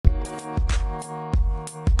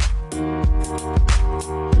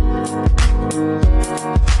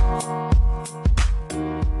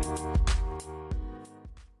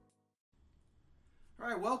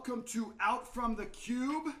welcome to Out from the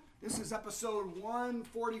Cube. This is episode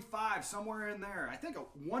 145, somewhere in there. I think at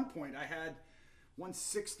one point I had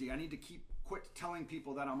 160. I need to quit telling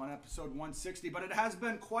people that I'm on episode 160, but it has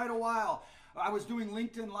been quite a while. I was doing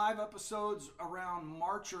LinkedIn Live episodes around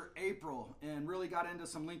March or April and really got into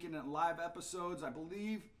some LinkedIn Live episodes. I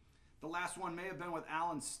believe the last one may have been with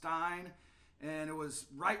Alan Stein, and it was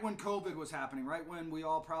right when COVID was happening, right when we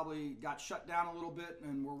all probably got shut down a little bit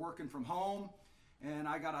and we're working from home. And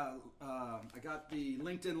I got the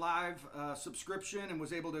LinkedIn Live subscription and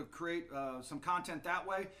was able to create some content that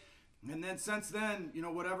way. And then since then,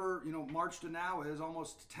 March to now is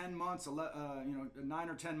almost 10 months, 9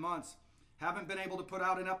 or 10 months. Haven't been able to put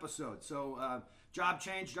out an episode. So job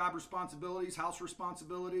change, job responsibilities, house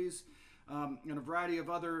responsibilities, and a variety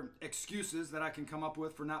of other excuses that I can come up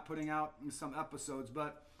with for not putting out some episodes.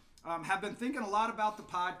 But have been thinking a lot about the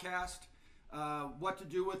podcast, what to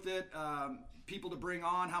do with it, people to bring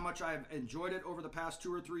on, how much I've enjoyed it over the past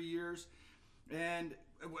 2 or 3 years. And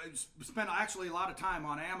spent actually a lot of time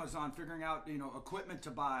on Amazon figuring out, equipment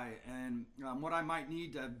to buy and what I might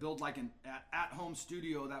need to build like an at-home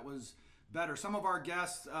studio that was better. Some of our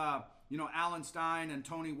guests, Alan Stein and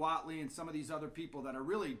Tony Watley and some of these other people that are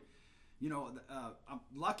really, I'm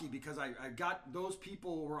lucky because I got those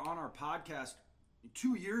people who were on our podcast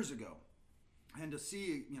 2 years ago. And to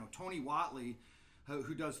see, Tony Watley,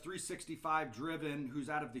 who does 365 Driven, who's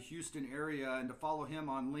out of the Houston area, and to follow him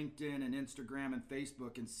on LinkedIn and Instagram and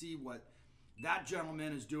Facebook and see what that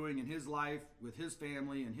gentleman is doing in his life with his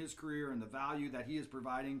family and his career and the value that he is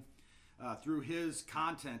providing through his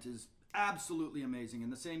content is absolutely amazing.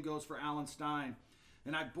 And the same goes for Alan Stein.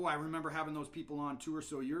 And I remember having those people on 2 or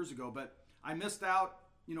so years ago, but I missed out,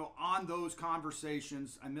 on those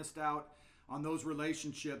conversations. I missed out on those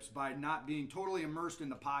relationships by not being totally immersed in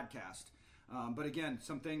the podcast. But again,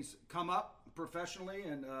 some things come up professionally,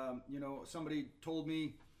 and somebody told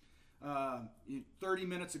me 30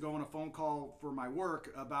 minutes ago on a phone call for my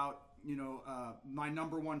work about my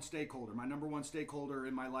number one stakeholder. My number one stakeholder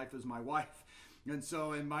in my life is my wife,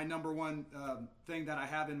 and my number one thing that I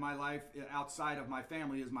have in my life outside of my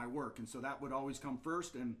family is my work, and so that would always come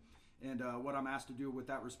first, and what I'm asked to do with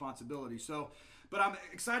that responsibility. But I'm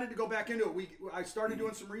excited to go back into it. I started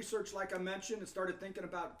doing some research, like I mentioned, and started thinking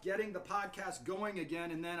about getting the podcast going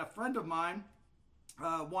again. And then a friend of mine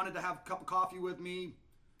wanted to have a cup of coffee with me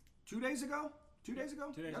 2 days ago. 2 days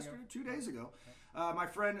ago? 2 days Yesterday? ago. 2 days ago. My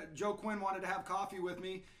friend Joe Quinn wanted to have coffee with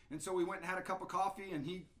me, and so we went and had a cup of coffee, and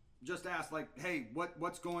he just asked, like, hey,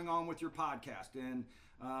 what's going on with your podcast? And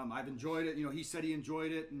I've enjoyed it. He said he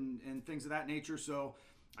enjoyed it and things of that nature. So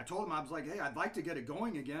I told him, I was like, hey, I'd like to get it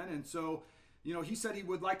going again. And so he said he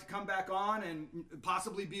would like to come back on and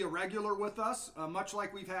possibly be a regular with us, much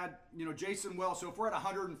like we've had, Jason Wells. So if we're at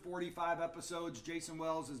 145 episodes, Jason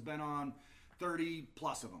Wells has been on 30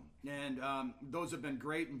 plus of them. And those have been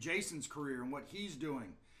great. And Jason's career and what he's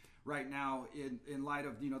doing right now in light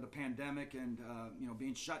of, the pandemic and,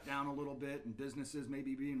 being shut down a little bit and businesses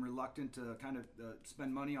maybe being reluctant to kind of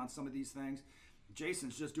spend money on some of these things.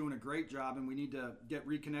 Jason's just doing a great job, and we need to get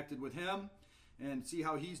reconnected with him and see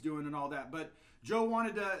how he's doing and all that. But Joe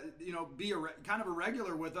wanted to, be kind of a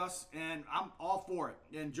regular with us, and I'm all for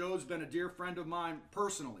it. And Joe's been a dear friend of mine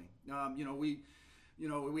personally. We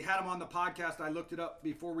had him on the podcast. I looked it up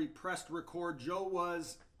before we pressed record. Joe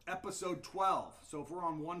was episode 12. So if we're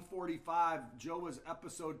on 145, Joe was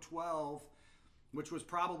episode 12, which was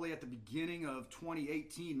probably at the beginning of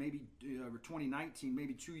 2018, maybe or 2019,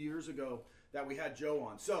 maybe 2 years ago that we had Joe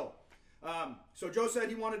on. So Joe said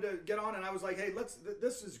he wanted to get on, and I was like, hey,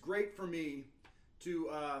 this is great for me to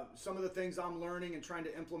some of the things I'm learning and trying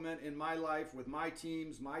to implement in my life with my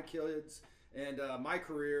teams, my kids, and my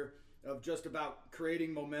career of just about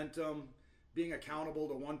creating momentum, being accountable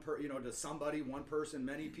to to somebody, one person,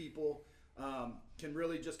 many people, can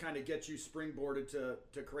really just kind of get you springboarded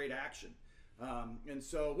to create action. And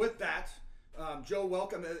so with that, Joe,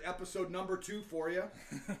 welcome to episode number 2 for you.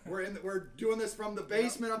 We're doing this from the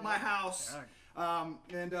basement of my house.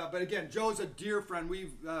 But again, Joe's a dear friend.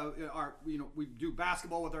 We do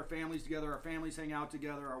basketball with our families together. Our families hang out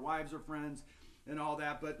together. Our wives are friends and all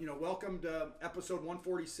that. But welcome to episode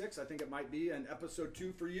 146, I think it might be, and episode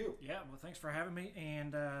 2 for you. Yeah, well, thanks for having me,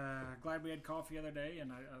 and glad we had coffee the other day.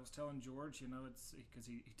 And I was telling George, it's because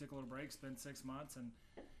he took a little break, spent 6 months, and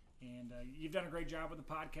you've done a great job with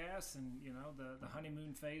the podcast, and the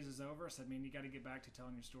honeymoon phase is over. So you got to get back to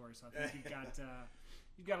telling your story. So I think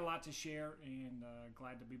you've got a lot to share, and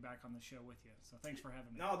glad to be back on the show with you. So thanks for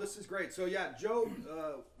having me. No, this is great. So yeah, Joe.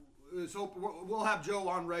 So we'll have Joe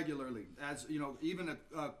on regularly, as even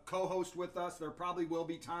a co-host with us. There probably will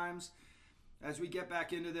be times as we get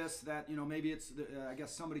back into this, that, maybe it's, I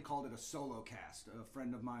guess somebody called it a solo cast. A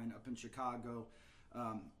friend of mine up in Chicago,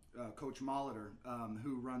 Coach Molitor,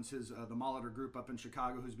 who runs the Molitor group up in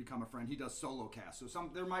Chicago, who's become a friend. He does solo cast. So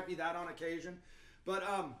there might be that on occasion. But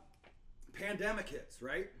pandemic hits,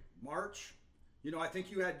 right? March. I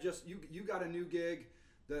think you had you got a new gig.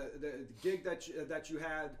 The gig that you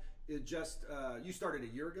had, it just you started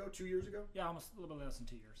a year ago, 2 years ago. Yeah, almost a little bit less than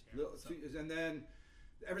 2 years. Yeah, and then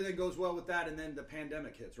everything goes well with that, and then the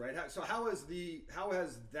pandemic hits, right? So how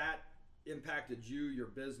has that impacted you, your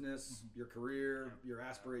business, your career,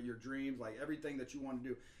 your dreams, like everything that you want to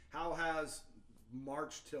do? How has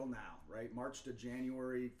March till now, right? March to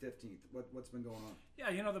January 15th. What's been going on?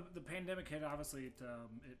 Yeah, the pandemic hit. Obviously, it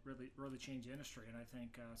really changed the industry, and I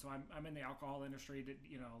think so. I'm in the alcohol industry.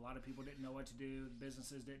 A lot of people didn't know what to do.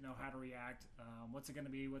 Businesses didn't know how to react. What's it going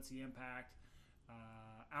to be? What's the impact?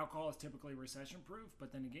 Alcohol is typically recession-proof,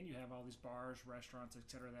 but then again, you have all these bars, restaurants, et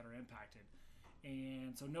cetera, that are impacted,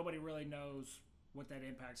 and so nobody really knows what that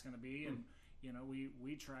impact's going to be. And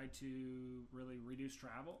we tried to really reduce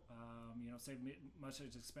travel, save much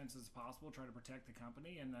as expenses as possible, try to protect the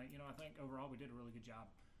company, and I think overall we did a really good job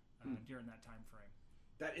during that time frame.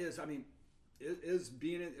 That is, is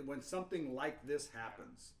being when something like this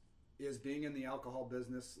happens, is being in the alcohol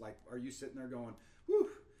business, like, are you sitting there going, whew?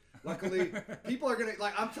 Luckily, people are gonna,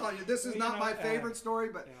 like, I'm telling you, this is not my favorite story,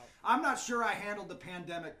 but I'm not sure I handled the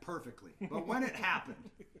pandemic perfectly. But when it happened,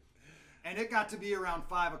 and it got to be around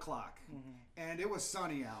 5 o'clock, and it was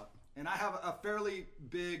sunny out, and I have a fairly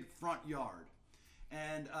big front yard,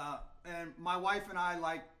 and my wife and I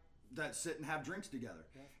like that sit and have drinks together.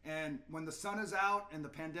 And when the sun is out and the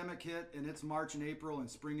pandemic hit, and it's March and April and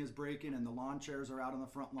spring is breaking and the lawn chairs are out on the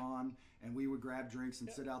front lawn, and we would grab drinks and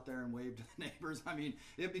sit out there and wave to the neighbors.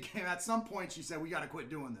 It became, at some point she said, we got to quit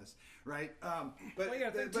doing this, right?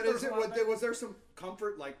 Was there some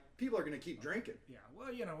comfort, like, people are going to keep drinking? Yeah, well,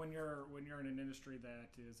 when you're in an industry that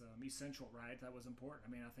is essential, right? That was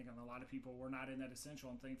important. I think on a lot of people, we're not in that essential,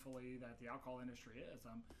 and thankfully that the alcohol industry is.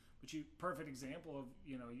 But perfect example of,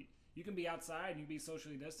 you can be outside and you can be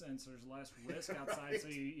socially distanced. There's less risk outside. So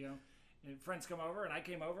friends come over, and I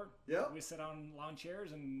came over. Yeah, we sit on lawn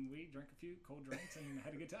chairs and we drank a few cold drinks and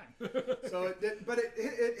had a good time. So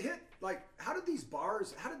it hit, like, how did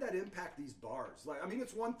that impact these bars? Like,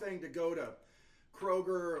 it's one thing to go to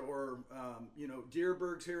Kroger or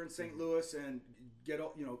Deerberg's here in St. Louis and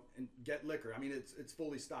get liquor. It's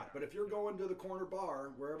fully stocked. But if you're going to the corner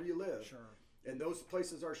bar wherever you live, sure, and those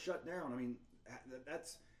places are shut down,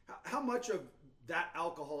 that's how much of that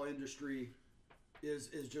alcohol industry is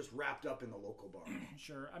just wrapped up in the local bar.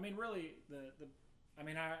 Sure. Really,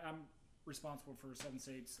 I'm responsible for 7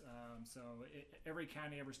 states, so every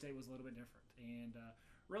county, every state was a little bit different. And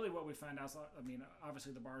really what we found out,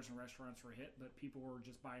 obviously the bars and restaurants were hit, but people were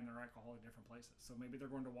just buying their alcohol at different places. So maybe they're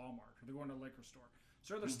going to Walmart, or they're going to a liquor store.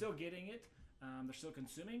 So they're still getting it. They're still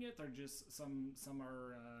consuming it. They're just, some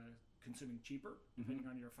are consuming cheaper, depending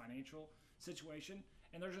on your financial situation,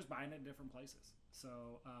 and they're just buying it at different places. So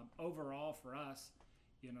overall for us,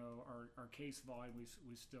 our case volume,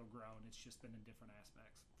 we've still grown. It's just been in different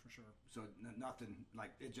aspects, for sure. So nothing, like,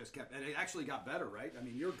 it just kept, and it actually got better, right?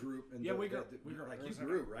 Your group, and we grew. Like, you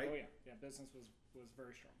grew, right? Oh yeah, business was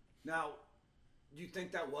very strong. Now, do you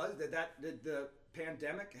think did the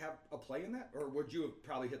pandemic have a play in that, or would you have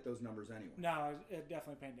probably hit those numbers anyway? No, it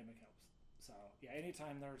definitely, pandemic helps. So yeah,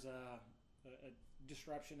 anytime there's a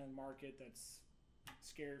disruption in the market that's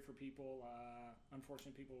scary for people,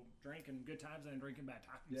 unfortunately people drink in good times and drink in bad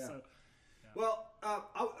times. Yeah. So, yeah. Well,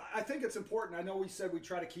 I think it's important. I know we said we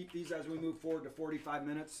try to keep these as we move forward to 45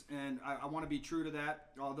 minutes, and I want to be true to that,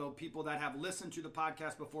 although people that have listened to the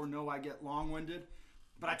podcast before know I get long-winded,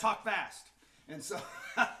 but I talk fast. And so,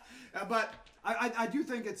 but I do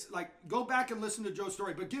think it's like, go back and listen to Joe's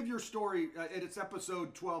story, but give your story. It's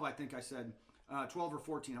episode 12, I think I said, 12 or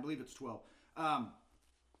 14. I believe it's 12.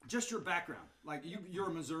 Just your background. Like, you're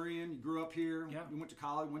a Missourian. You grew up here. Yeah. You went to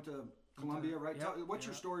college. Went to Columbia, right? Yeah, What's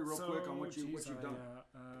your story, real quick, on what you've done?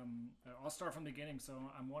 I'll start from the beginning. So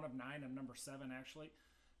I'm one of 9. I'm number 7, actually.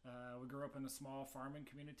 We grew up in a small farming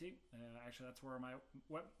community. Actually, that's where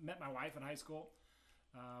met my wife in high school.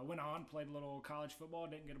 Went on, played a little college football.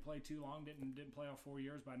 Didn't get to play too long. Didn't play all 4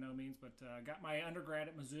 years by no means. But got my undergrad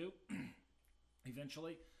at Mizzou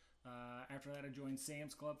eventually. After that, I joined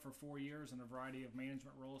Sam's Club for 4 years in a variety of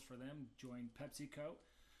management roles for them. Joined PepsiCo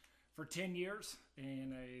for 10 years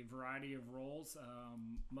in a variety of roles,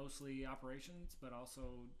 mostly operations, but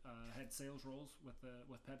also had sales roles with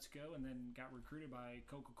PepsiCo, and then got recruited by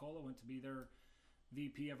Coca-Cola, went to be their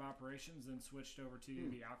VP of operations, then switched over to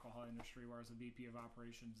the alcohol industry where I was a VP of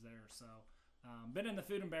operations there. So Been in the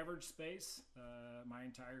food and beverage space my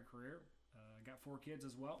entire career. Got 4 kids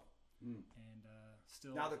as well, and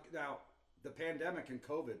still. Now the pandemic and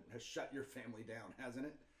COVID has shut your family down, hasn't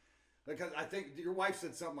it? Because I think your wife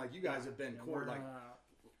said something like you guys have been core like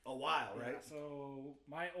a while, right? Yeah, so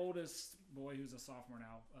my oldest boy, who's a sophomore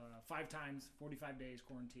now, 5 times, 45 days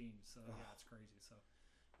quarantine. So yeah, it's crazy. So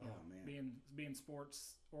man, being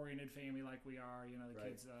sports oriented family like we are, the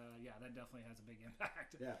kids, that definitely has a big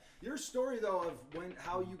impact. Yeah, your story though of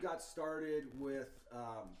how you got started with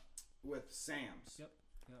Sam's. Yep.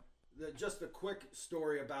 Just a quick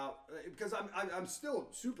story about, because I'm still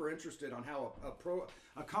super interested on how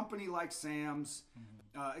a company like Sam's,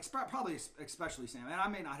 probably especially Sam, and I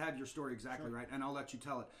may not have your story exactly right, and I'll let you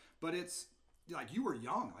tell it, but it's like you were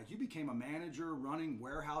young, like you became a manager running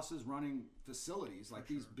warehouses, running facilities, like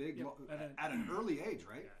these big at an early age,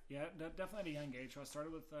 right? Yeah, definitely at a young age. So I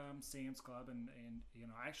started with Sam's Club, and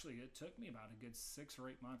actually it took me about a good 6 or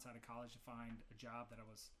 8 months out of college to find a job that I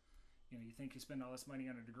was. You think you spend all this money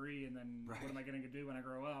on a degree, and then what am I going to do when I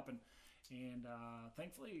grow up? And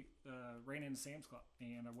thankfully, ran into Sam's Club,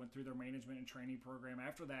 and I went through their management and training program.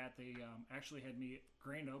 After that, they actually had me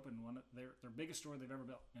grand open one of their biggest store they've ever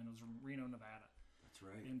built, and it was in Reno, Nevada. That's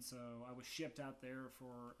right. And so I was shipped out there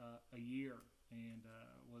for a year, and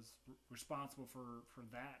was responsible for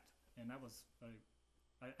that. And that was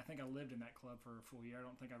I think I lived in that club for a full year. I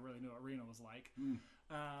don't think I really knew what Reno was like.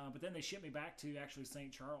 But then they shipped me back to actually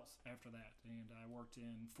St. Charles after that, and I worked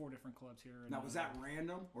in 4 different clubs here. Now, was that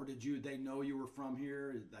random, or they know you were from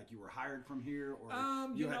here, like you were hired from here, or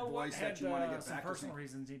you had voice that you want to get back to? Personal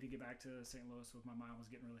reasons need to get back to St. Louis with my mom was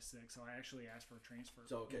getting really sick, so I actually asked for a transfer.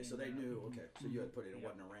 So so they knew. Okay, so you had put it. It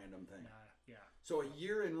wasn't a random thing. Yeah. So a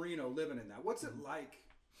year in Reno, living in that. What's it like?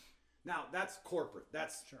 Now, that's corporate.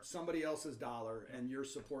 That's somebody else's dollar, and you're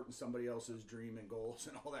supporting somebody else's dream and goals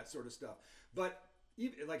and all that sort of stuff. But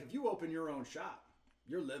even, like if you open your own shop,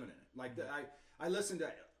 you're living in it. Like I listened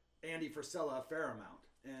to Andy Frisella a fair amount,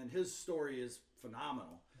 and his story is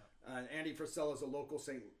phenomenal. Andy Frisella is a local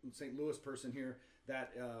St. Louis person here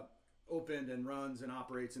that opened and runs and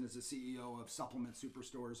operates and is the CEO of supplement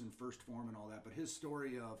superstores and First Form and all that. But his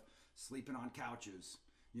story of sleeping on couches,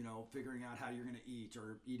 figuring out how you're going to eat,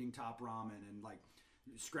 or eating top ramen, and like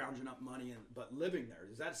scrounging up money, but living there.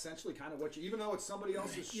 Is that essentially kind of what you, even though it's somebody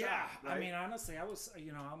else's shop, right? I mean, honestly, I was,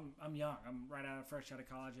 I'm young. I'm fresh out of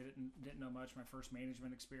college. I didn't know much. My first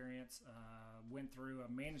management experience, went through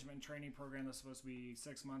a management training program that's supposed to be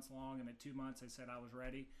 6 months long, and at 2 months they said I was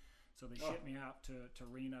ready. So they shipped me out to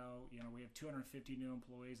Reno. We have 250 new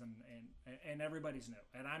employees, and everybody's new.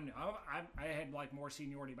 And I'm new. I had like more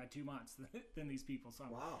seniority by 2 months than these people. So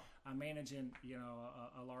I'm managing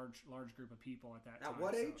a large group of people at that time. At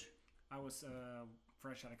what age? I was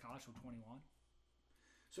fresh out of college, so 21.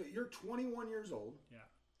 So you're 21 years old. Yeah.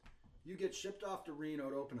 You get shipped off to Reno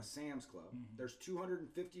to open a Sam's Club. Mm-hmm. There's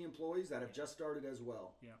 250 employees that have just started as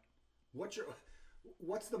well. Yeah.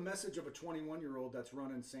 What's the message of a 21-year-old that's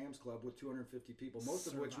running Sam's Club with 250 people, most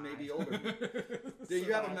of which may be older? Do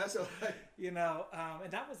you have a message? And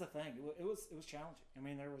that was the thing. It was challenging. I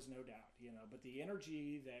mean, there was no doubt. But the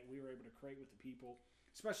energy that we were able to create with the people,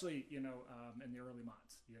 especially in the early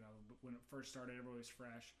months. When it first started, everybody was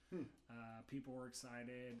fresh. People were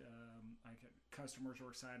excited. Customers were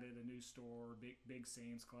excited. A new store, big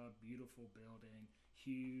Sam's Club, beautiful building,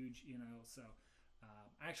 huge. So.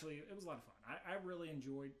 Actually, it was a lot of fun. I really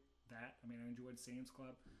enjoyed that. I mean, I enjoyed Sam's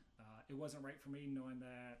Club. It wasn't right for me knowing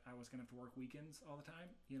that I was going to have to work weekends all the time,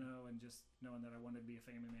 and just knowing that I wanted to be a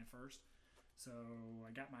family man first. So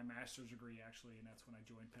I got my master's degree, actually, and that's when I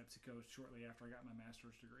joined PepsiCo shortly after I got my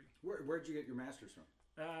master's degree. Where'd you get your master's from?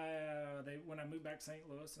 When I moved back to St.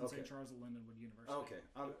 Louis and St. Charles at Lindenwood University. Okay.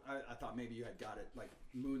 I thought maybe you had got it, like,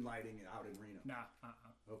 moonlighting out in Reno. Nah.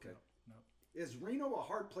 Okay. No. Is Reno a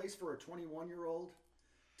hard place for a 21-year-old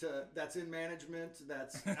that's in management,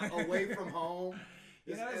 that's away from home?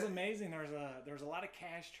 It's amazing. There's a lot of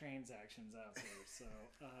cash transactions out there. So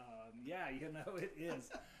it is.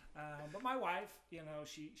 But my wife, she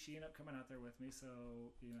ended up coming out there with me. So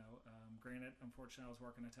granted, unfortunately, I was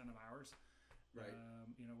working a ton of hours. Right.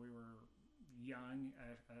 We were young,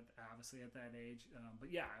 obviously at that age.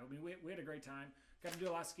 But yeah, I mean, we had a great time. Got to do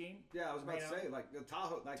a lot of skiing. Yeah, I was about to say, like the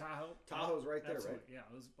Tahoe's right there, absolutely. right? Yeah,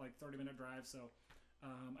 it was like 30-minute drive. So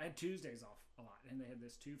I had Tuesdays off a lot, and they had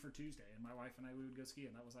this 2 for Tuesday, and my wife and we would go ski,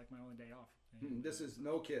 and that was like my only day off. And, this is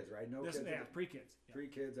no kids, right? No kids. Yeah, pre-kids. Yeah.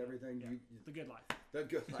 Pre-kids, everything. Yeah. The good life. The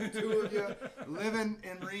good life. 2 of you living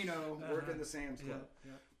in Reno, working the Sam's Club.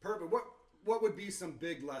 Yeah. Perfect. What would be some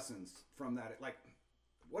big lessons from that? Like,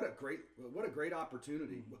 what a great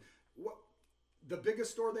opportunity. the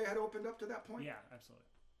biggest store they had opened up to that point? Yeah, absolutely.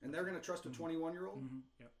 And they're going to trust a 21-year-old? Mm-hmm.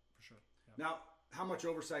 Yep, for sure. Yep. Now, how much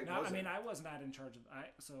oversight was it? I was not in charge of.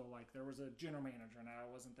 So like there was a general manager, and I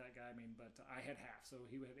wasn't that guy. But I had half. So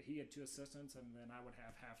he had 2 assistants, and then I would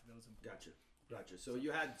have half of those employees. Gotcha. So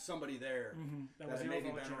you had somebody there that had maybe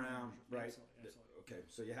been around, right? Absolutely. Okay,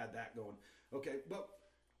 so you had that going. Okay, but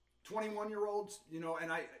 21-year-olds,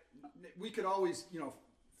 and we could always,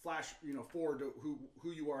 flash, forward to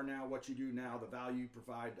who you are now, what you do now, the value you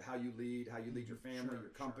provide, how you lead your family,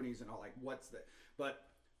 your companies, and all. Like, what's that? But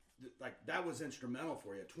like that was instrumental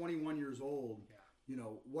for you. 21 years old. Yeah.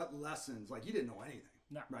 What lessons? Like you didn't know anything,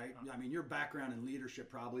 right? No. I mean, your background in leadership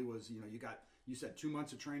probably was, you said 2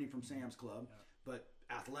 months of training from Sam's Club, but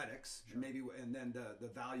athletics, maybe, and then the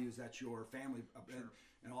values that your family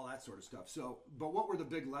and all that sort of stuff. So, but what were the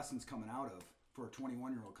big lessons coming out of for a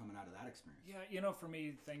 21-year-old coming out of that experience? Yeah, for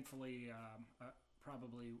me, thankfully,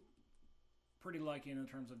 probably pretty lucky in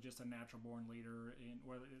terms of just a natural born leader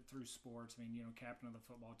through sports. I mean, captain of the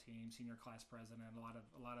football team, senior class president,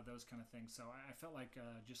 a lot of those kind of things. So I felt like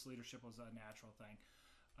just leadership was a natural thing.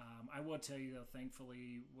 I will tell you though,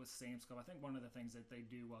 thankfully with Sam's Club, I think one of the things that they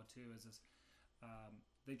do well too is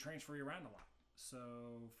they transfer you around a lot.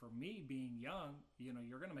 So for me being young,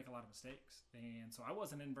 you're going to make a lot of mistakes. And so I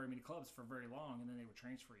wasn't in very many clubs for very long, and then they would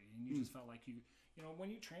transfer you. And you just felt like when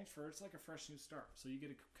you transfer, it's like a fresh new start. So you get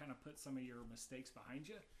to kind of put some of your mistakes behind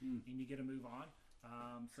you, and you get to move on.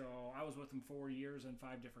 So I was with them 4 years in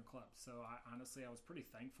 5 different clubs. So honestly, I was pretty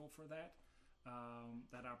thankful for that.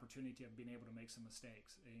 That opportunity of being able to make some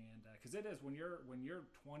mistakes. And because it is when you're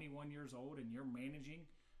 21 years old and you're managing,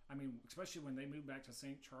 I mean, especially when they moved back to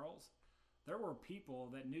St. Charles, there were people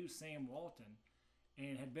that knew Sam Walton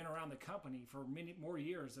and had been around the company for many more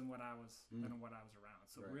years than what I was around.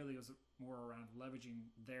 So really, it was more around leveraging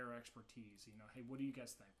their expertise. Hey, what do you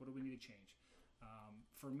guys think? What do we need to change?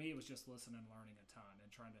 For me, it was just listening and learning a ton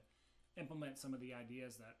and trying to implement some of the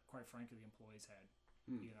ideas that, quite frankly, the employees had.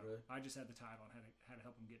 Really? I just had the title and had to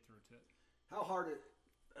help them get through to it. How hard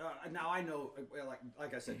now I know,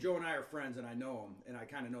 like I said, Joe and I are friends, and I know him, and I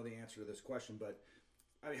kind of know the answer to this question. But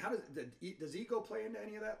I mean, how does ego play into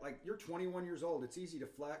any of that? Like, you're 21 years old. It's easy to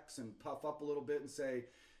flex and puff up a little bit and say,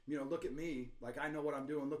 look at me. Like, I know what I'm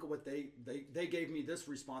doing. Look at what they gave me this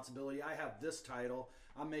responsibility. I have this title.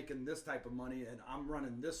 I'm making this type of money, and I'm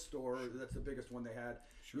running this store. Sure. That's the biggest one they had.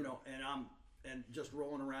 Sure. And just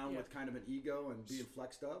rolling around with kind of an ego and being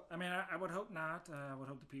flexed up. I mean, I would hope not. I would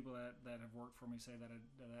hope the people that have worked for me say that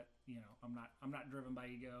I'm not driven by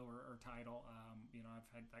ego or title.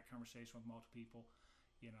 I've had that conversation with multiple people.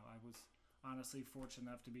 I was honestly fortunate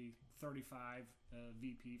enough to be 35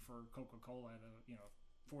 VP for Coca-Cola at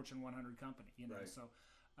a Fortune 100 company. Right. So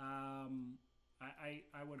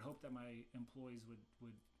I would hope that my employees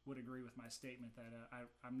would agree with my statement that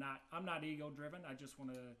I'm not ego driven. I just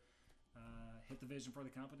want to hit the vision for the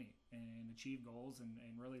company and achieve goals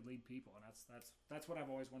and really lead people, and that's what I've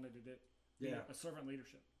always wanted to do. A servant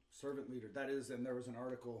leadership. Servant leader. That is, and there was an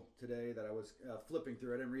article today that I was flipping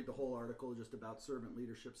through. I didn't read the whole article, just about servant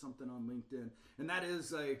leadership, something on LinkedIn. And that is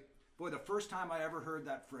the first time I ever heard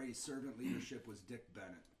that phrase, servant leadership, was Dick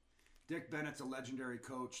Bennett. Dick Bennett's a legendary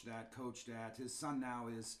coach that coached at, his son now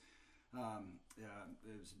is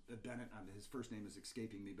Bennett. His first name is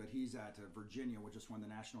escaping me, but he's at Virginia, which just won the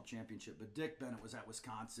national championship. But Dick Bennett was at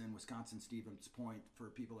Wisconsin Stevens Point, for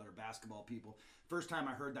people that are basketball people. First time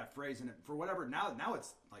I heard that phrase, and for whatever, now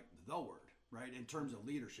it's like the word, right? In terms of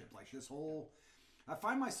leadership, like this whole, I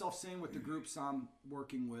find myself saying with the groups I'm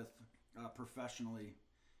working with professionally,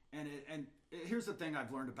 and here's the thing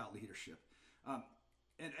I've learned about leadership,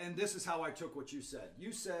 and this is how I took what you said.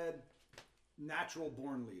 You said natural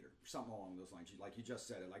born leader, something along those lines. Like you just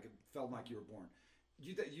said it, like it felt like you were born.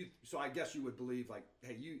 So I guess you would believe, like,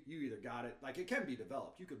 hey, you either got it, like it can be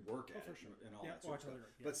developed. You could work at it and all that sort of stuff.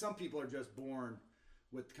 Yeah. But some people are just born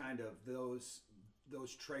with kind of those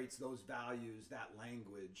traits, those values, that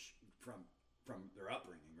language from their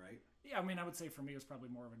upbringing, right? Yeah, I mean, I would say for me it was probably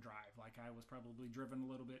more of a drive. Like I was probably driven a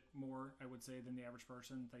little bit more, I would say, than the average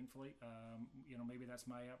person, thankfully. Maybe that's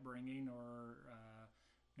my upbringing, or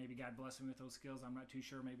maybe God blessed me with those skills. I'm not too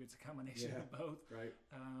sure. Maybe it's a combination of both. Right.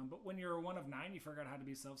 But when you're one of 9, you figure out how to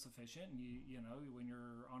be self-sufficient. And when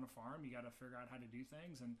you're on a farm, you got to figure out how to do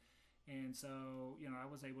things. And so, I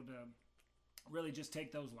was able to really just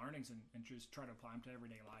take those learnings and just try to apply them to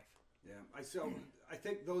everyday life. Yeah. I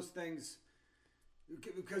think those things,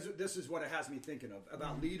 because this is what it has me thinking of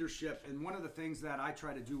about leadership. And one of the things that I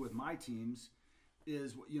try to do with my teams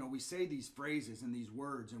is, we say these phrases and these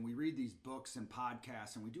words, and we read these books and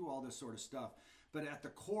podcasts, and we do all this sort of stuff. But at the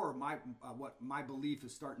core, what my belief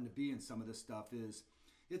is starting to be in some of this stuff is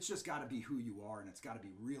it's just got to be who you are, and it's got to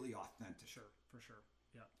be really authentic. Sure, for sure.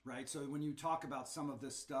 Yeah. Right. So when you talk about some of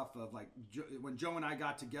this stuff of like when Joe and I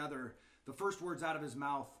got together, the first words out of his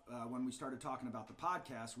mouth when we started talking about the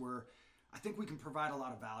podcast were, I think we can provide a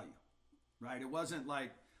lot of value. Right. It wasn't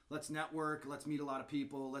like, let's network, let's meet a lot of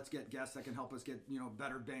people, let's get guests that can help us get,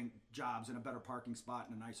 better bank jobs and a better parking spot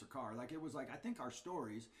and a nicer car. Like it was like, I think our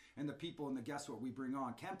stories and the people and the guests what we bring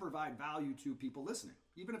on can provide value to people listening,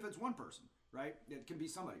 even if it's one person, right? It can be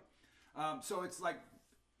somebody. So it's like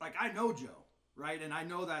I know Joe, right? And I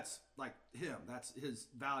know that's like him, that's his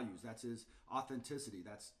values, that's his authenticity,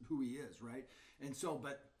 that's who he is, right? And so,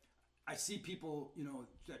 but I see people,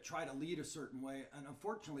 that try to lead a certain way, and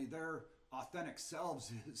unfortunately their authentic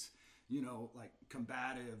selves is, like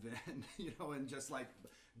combative and, and just like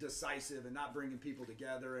decisive and not bringing people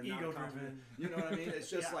together and ego not driven. You know what I mean? It's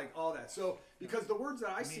just like all that. So because the words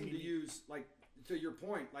that I seem to use, like to your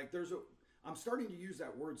point, like I'm starting to use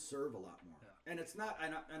that word serve a lot more. Yeah. And it's not,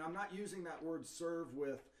 and I'm not using that word serve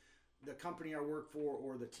with the company I work for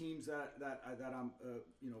or the teams that I'm,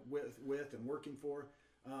 with and working for.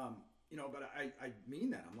 But I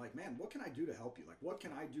mean that. I'm like, man, what can I do to help you? Like, what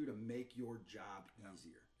can I do to make your job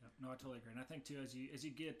easier? Yeah. No, I totally agree. And I think too, as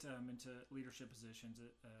you get into leadership positions,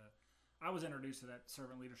 I was introduced to that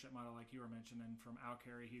servant leadership model, like you were mentioning, from Al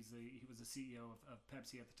Carey. He was the CEO of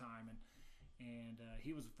Pepsi at the time, and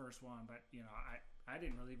he was the first one. But I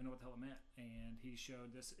didn't really even know what the hell it meant. And he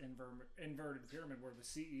showed this inverted pyramid where the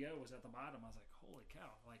CEO was at the bottom. I was like, holy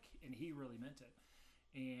cow! And he really meant it.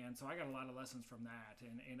 And so I got a lot of lessons from that,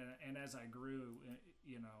 and as I grew,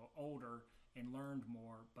 older and learned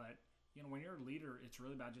more. But when you're a leader, it's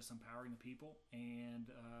really about just empowering the people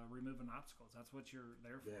and removing obstacles. That's what you're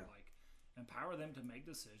there for. Yeah. Like, empower them to make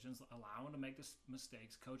decisions, allow them to make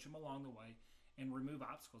mistakes, coach them along the way, and remove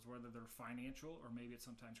obstacles, whether they're financial or maybe it's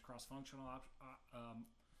sometimes cross-functional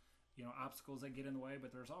obstacles that get in the way.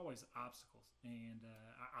 But there's always obstacles, and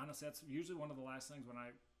honestly, that's usually one of the last things when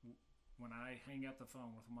I hang up the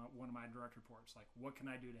phone with one of my direct reports, like, what can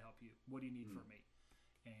I do to help you? What do you need from me?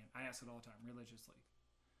 And I ask it all the time, religiously.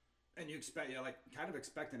 And you expect, kind of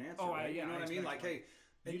expect an answer, oh, right? Yeah, you know what I mean? Like, hey,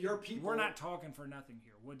 and your people... We're not talking for nothing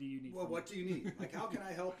here. What do you need Well, what do you need? Like, how can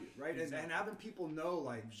I help you, right? Exactly. And having people know,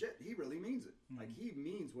 like, shit, he really means it. Mm-hmm. Like, he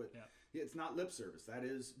means what... Yeah. It's not lip service. That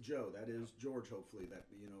is Joe. That is George, hopefully, that,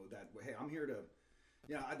 hey, I'm here to...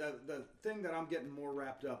 the thing that I'm getting more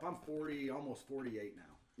wrapped up, I'm 40, almost 48 now.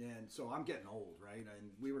 And so I'm getting old, right? And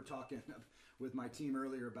we were talking with my team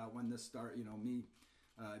earlier about when this started, me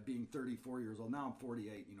being 34 years old. Now I'm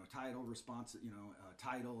 48, title,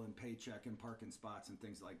 title and paycheck and parking spots and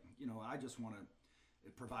things like, I just want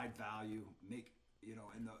to provide value, make,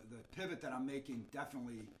 and the pivot that I'm making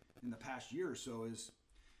definitely in the past year or so is,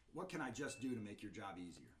 what can I just do to make your job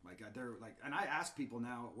easier? And I ask people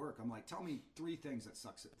now at work, I'm like, tell me 3 things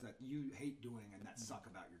that you hate doing and that suck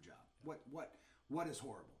about your job. What is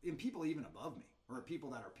horrible? And people even above me or people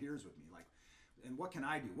that are peers with me, like, and what can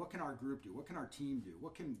I do? What can our group do? What can our team do?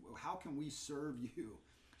 How can we serve you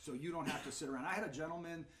so you don't have to sit around? I had a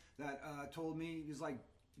gentleman that told me, he's like,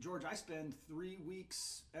 George, I spend 3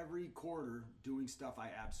 weeks every quarter doing stuff I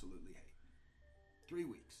absolutely hate. 3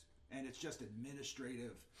 weeks. And it's just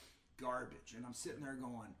administrative garbage. And I'm sitting there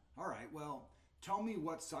going, all right, well, tell me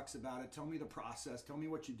what sucks about it. Tell me the process. Tell me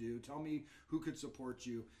what you do. Tell me who could support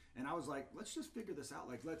you. And I was like, let's just figure this out.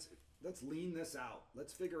 Like, let's lean this out.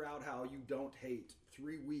 Let's figure out how you don't hate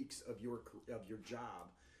 3 weeks of your job,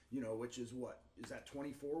 which is what? Is that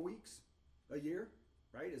 24 weeks a year,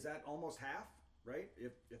 right? Is that almost half, right?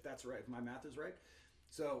 If that's right, if my math is right.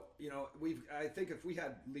 So, I think if we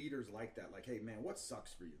had leaders like that, like, hey, man, what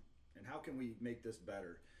sucks for you? And how can we make this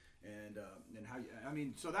better? And how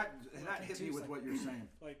so that hit me with what you're saying.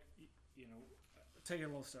 Like, take it a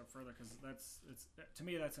little step further, because to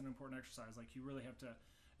me that's an important exercise. Like, you really have to.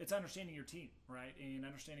 It's understanding your team, right, and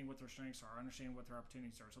understanding what their strengths are, understanding what their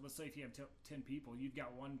opportunities are. So let's say if you have 10 people, you've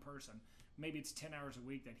got one person. Maybe it's 10 hours a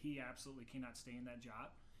week that he absolutely cannot stay in that job.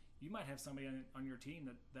 You might have somebody on your team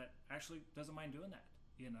that actually doesn't mind doing that,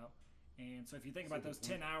 And so if you think about those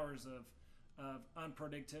 10 hours of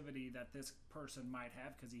unproductivity that this person might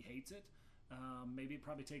have because he hates it, maybe it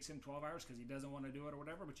probably takes him 12 hours because he doesn't want to do it or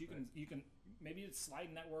whatever. But you can maybe it's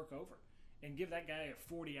sliding that work over and give that guy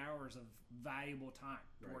 40 hours of valuable time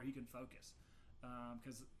where he can focus.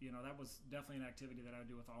 Because that was definitely an activity that I would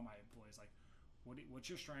do with all my employees. Like, what's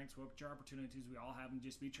your strengths? What's your opportunities? We all have them.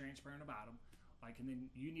 Just be transparent about them. Like, and then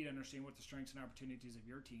you need to understand what the strengths and opportunities of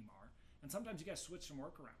your team are. And sometimes you got to switch some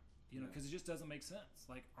work around. Because it just doesn't make sense.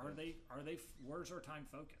 Like, are they? Where's our time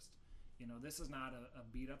focused? This is not a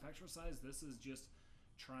beat up exercise. This is just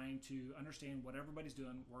trying to understand what everybody's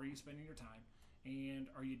doing. Where are you spending your time? And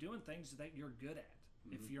are you doing things that you're good at?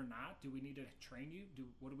 If you're not, do we need to train you?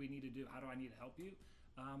 What do we need to do? How do I need to help you?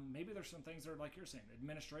 Maybe there's some things that are like you're saying,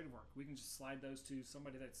 administrative work. We can just slide those to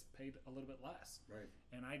somebody that's paid a little bit less. Right.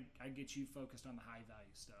 And I get you focused on the high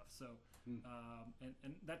value stuff. So,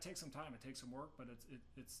 and that takes some time. It takes some work, but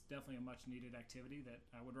it's definitely a much needed activity that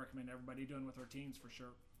I would recommend everybody doing with their teams for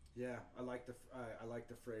sure. Yeah, I like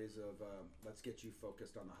the phrase of let's get you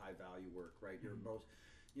focused on the high value work. Right. You're both.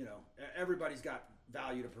 Everybody's got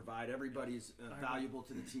value to provide. Everybody's valuable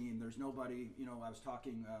to the team. There's nobody. I was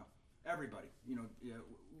talking. Everybody,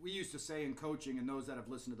 we used to say in coaching, and those that have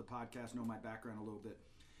listened to the podcast know my background a little bit,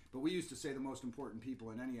 but we used to say the most important people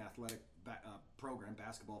in any athletic program,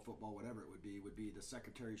 basketball, football, whatever it would be the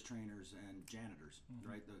secretaries, trainers, and janitors,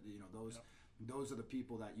 right? Those are the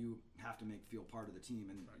people that you have to make feel part of the team,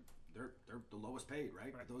 and they're the lowest paid,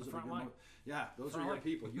 right? Those are those are your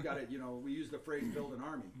people. You got it. We use the phrase "build an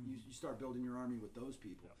army." You start building your army with those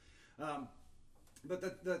people.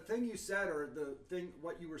 But the thing you said, or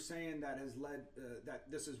what you were saying that has led,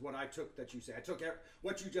 that this is what I took that you say. I took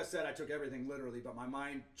what you just said, I took everything literally, but my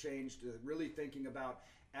mind changed to really thinking about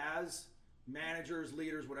as managers,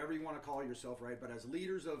 leaders, whatever you want to call yourself, right? But as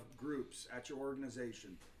leaders of groups at your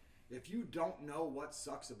organization, if you don't know what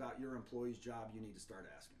sucks about your employee's job, you need to start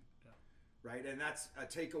asking, right? And that's a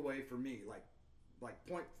takeaway for me,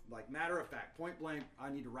 matter of fact, point blank,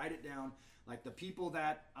 I need to write it down. Like the people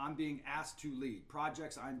that I'm being asked to lead,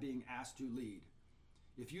 projects I'm being asked to lead.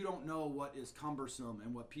 If you don't know what is cumbersome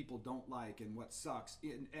and what people don't like and what sucks,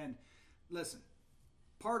 and listen,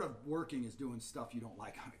 part of working is doing stuff you don't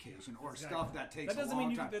like on occasion, or stuff that takes a long time. That doesn't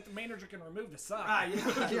mean that the manager can remove the suck.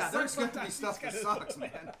 There's going to be stuff that sucks,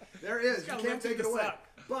 man. There is. You can't take it away.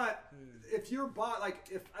 But if you're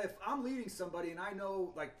if I'm leading somebody and I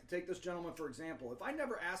know, take this gentleman for example, if I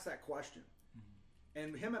never ask that question,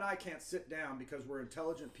 and him and I can't sit down because we're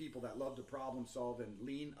intelligent people that love to problem solve and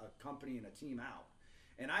lean a company and a team out,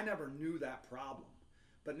 and I never knew that problem.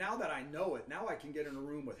 But now that I know it, now I can get in a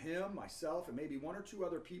room with him, myself, and maybe one or two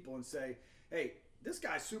other people and say, hey, this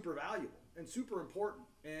guy's super valuable and super important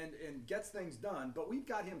and gets things done, but we've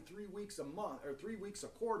got him 3 weeks a month or 3 weeks a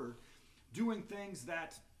quarter doing things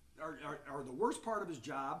that are the worst part of his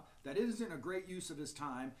job, that isn't a great use of his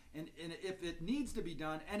time, and if it needs to be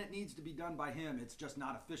done, and it needs to be done by him, it's just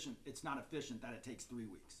not efficient. It's not efficient that it takes 3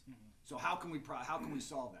 weeks. So how can we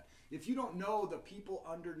solve that? If you don't know the people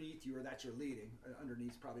underneath you or that you're leading,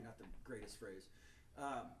 underneath is probably not the greatest phrase,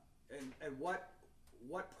 and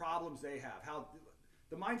what problems they have, how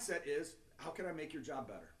the mindset is, how can I make your job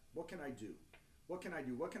better? What can I do? What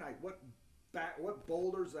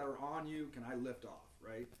boulders that are on you can I lift off,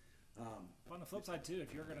 right? On the flip side too,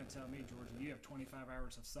 if you're going to tell me, Georgia, you have 25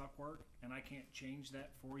 hours of suck work and I can't change that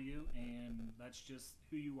for you, and that's just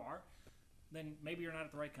who you are, then maybe you're not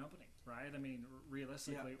at the right company, right? I mean,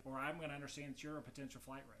 realistically, or I'm going to understand that you're a potential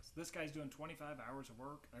flight risk. This guy's doing 25 hours of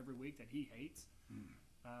work every week that he hates.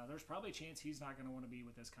 There's probably a chance he's not going to want to be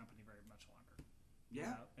with this company very much longer.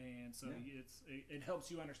 And so it helps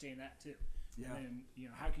you understand that too. And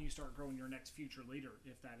how can you start growing your next future leader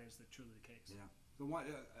if that is truly the case?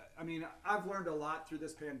 I've learned a lot through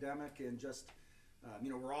this pandemic, and just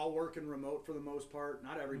we're all working remote for the most part.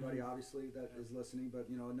 Not everybody, obviously, that is listening, but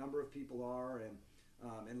a number of people are,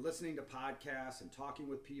 and listening to podcasts and talking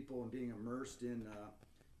with people and being immersed in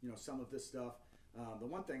some of this stuff. The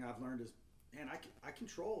one thing I've learned is, man, I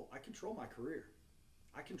control my career.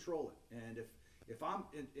 I control it, and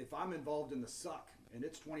if I'm involved in the suck and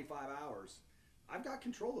it's 25 hours, I've got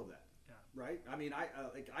control of that. Right? I mean,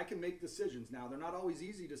 I can make decisions now. They're not always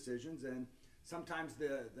easy decisions, and sometimes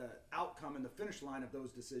the outcome and the finish line of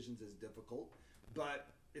those decisions is difficult, but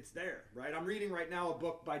it's there, right? I'm reading right now a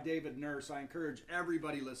book by David Nurse. I encourage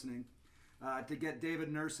everybody listening to get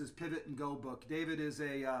David Nurse's Pivot and Go book. David is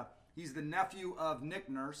he's the nephew of Nick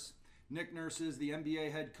Nurse. Nick Nurse is the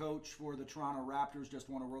NBA head coach for the Toronto Raptors, just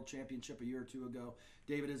won a world championship a year or two ago.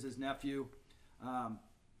 David is his nephew.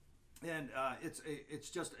 It's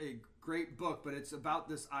just a great book, but it's about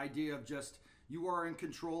this idea of just you are in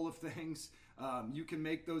control of things. You can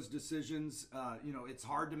make those decisions. It's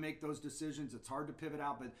hard to make those decisions. It's hard to pivot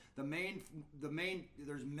out, but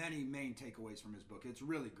there's many main takeaways from his book. It's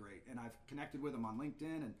really great, and I've connected with him on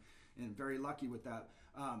LinkedIn and very lucky with that.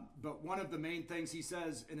 But one of the main things he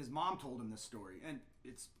says, and his mom told him this story, and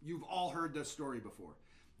you've all heard this story before,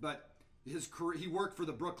 but his career, he worked for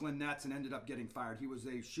the Brooklyn Nets and ended up getting fired. He was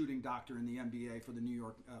a shooting doctor in the NBA for the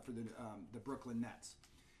the Brooklyn Nets.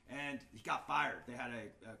 and he got fired. They had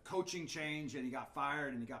a coaching change, and he got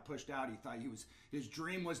fired, and he got pushed out. He thought his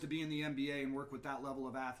dream was to be in the NBA and work with that level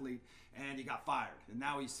of athlete, and he got fired. And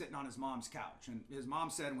now he's sitting on his mom's couch. And his mom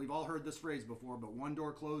said, and we've all heard this phrase before, but one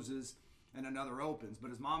door closes and another opens. But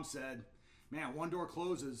his mom said, man, one door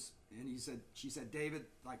closes, and she said, David,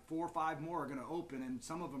 like 4 or 5 more are going to open, and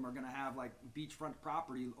some of them are going to have like beachfront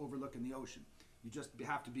property overlooking the ocean. You just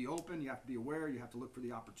have to be open. You have to be aware. You have to look for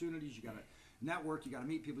the opportunities. You got to network. You got to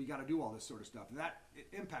meet people. You got to do all this sort of stuff. And that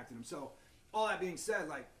impacted him. So all that being said,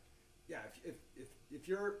 like, yeah, if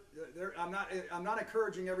you're there, I'm not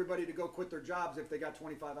encouraging everybody to go quit their jobs if they got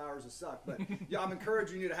 25 hours of suck. But yeah, I'm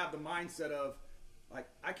encouraging you to have the mindset of, like,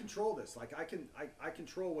 I control this. Like, I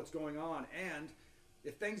control what's going on. And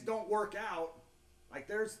if things don't work out, like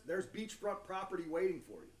there's beachfront property waiting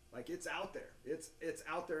for you. Like, it's out there. It's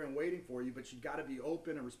out there and waiting for you, but you got to be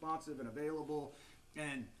open and responsive and available.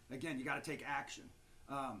 And again, you got to take action.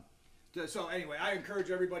 So anyway, I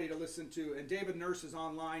encourage everybody to listen to, and David Nurse is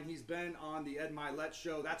online. He's been on the Ed Milet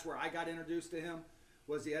show. That's where I got introduced to him,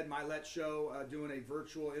 was the Ed Milet show, doing a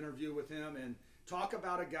virtual interview with him. And talk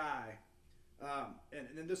about a guy,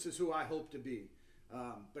 and this is who I hope to be,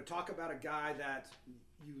 but talk about a guy that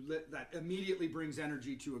that immediately brings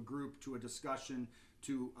energy to a group, to a discussion,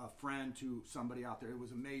 to a friend, to somebody out there. It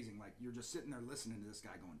was amazing. Like, you're just sitting there listening to this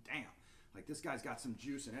guy going, damn, like this guy's got some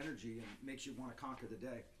juice and energy and makes you want to conquer the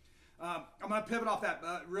day. I'm going to pivot off that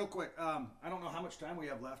real quick. I don't know how much time we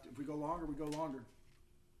have left. If we go longer, we go longer.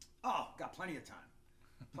 Oh, got plenty of time.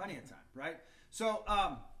 Plenty of time, right? So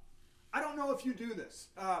I don't know if you do this.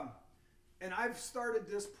 And I've started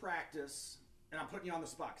this practice, and I'm putting you on the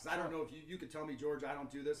spot because I don't know if you could tell me, George, I don't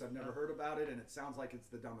do this. I've never heard about it, and it sounds like it's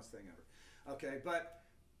the dumbest thing ever. Okay, but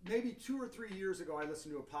maybe 2 or 3 years ago, I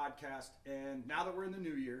listened to a podcast, and now that we're in the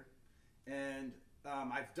new year, and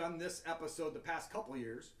I've done this episode the past couple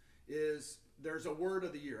years, is there's a word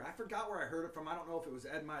of the year. I forgot where I heard it from. I don't know if it was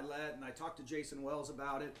Ed Milet, and I talked to Jason Wells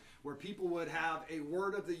about it, where people would have a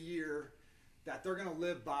word of the year that they're going to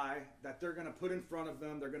live by, that they're going to put in front of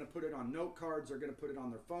them. They're going to put it on note cards. They're going to put it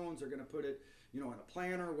on their phones. They're going to put it, in a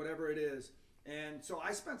planner, whatever it is. And so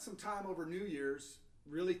I spent some time over New Year's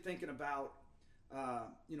really thinking about,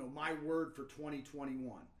 my word for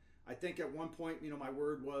 2021. I think at one point, my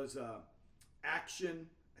word was action.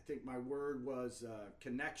 I think my word was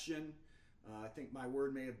connection. I think my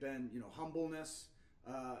word may have been, humbleness.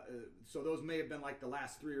 So those may have been like the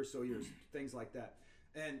last 3 or so years, things like that.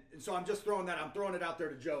 And so I'm just throwing it out there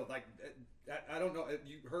to Joe. Like, I don't know, have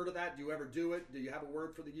you heard of that? Do you ever do it? Do you have a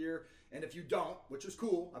word for the year? And if you don't, which is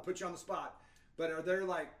cool, I put you on the spot, but are there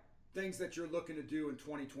like things that you're looking to do in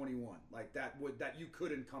 2021, like that you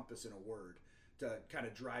could encompass in a word to kind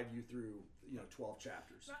of drive you through, 12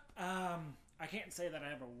 chapters? I can't say that I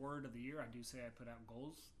have a word of the year. I do say I put out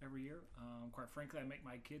goals every year. Quite frankly, I make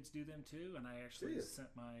my kids do them too. And I actually sent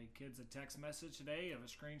my kids a text message today of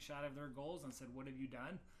a screenshot of their goals and said, "What have you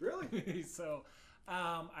done?" Really? So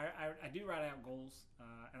I do write out goals.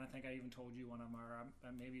 And I think I even told you one of them, or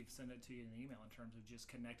I maybe send it to you in an email, in terms of just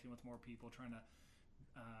connecting with more people, trying to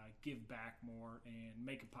give back more and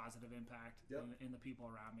make a positive impact in the people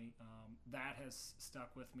around me. That has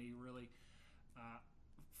stuck with me really.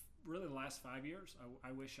 Really the last 5 years.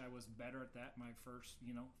 I wish I was better at that my first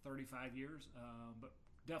 35 years, but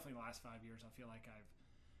definitely the last 5 years I feel like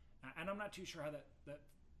and I'm not too sure how that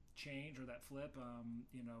change or that flip,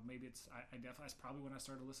 maybe it's that's probably when I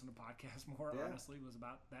started listening to podcasts more. Honestly, was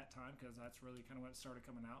about that time, because that's really kind of when it started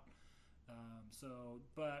coming out.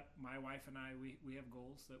 But my wife and I, we have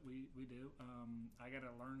goals that we do. I got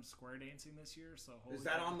to learn square dancing this year. So is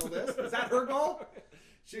that on the list? Is that her goal?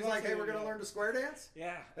 She's like, hey, we're going to learn to square dance?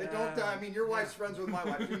 Yeah. Hey, don't, your wife's friends with my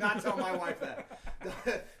wife. Do not tell my wife that.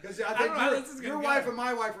 Because I think your wife and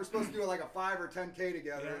my wife were supposed to do like a 5 or 10K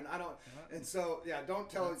together. And I don't, and so, don't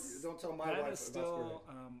tell my wife that is about square still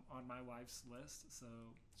on my wife's list. So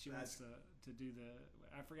she wants to do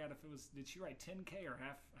I forgot if it was, did she write 10K or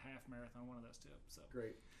half marathon, one of those two. So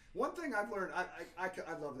great. One thing I've learned, I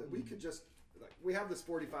love it. We could just, we have this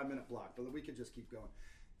 45-minute block, but we could just keep going.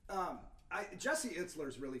 Jesse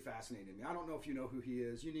Itzler's really fascinating me. I don't know if you know who he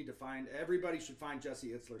is. You need to everybody should find Jesse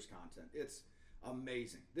Itzler's content. It's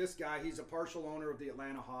amazing. This guy, he's a partial owner of the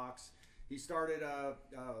Atlanta Hawks. He started a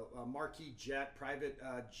marquee private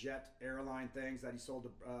jet airline things that he sold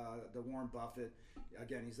to Warren Buffett.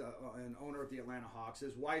 Again, he's an owner of the Atlanta Hawks.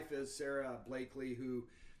 His wife is Sarah Blakely, who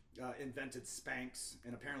invented Spanx,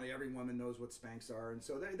 and apparently every woman knows what Spanx are, and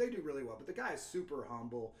so they do really well. But the guy is super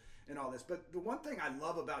humble and all this. But the one thing I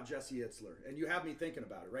love about Jesse Itzler, and you have me thinking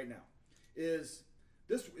about it right now, is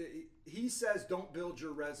he says, don't build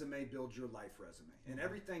your resume, build your life resume. And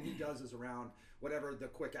everything he does is around whatever the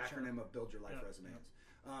quick acronym of build your life resume is.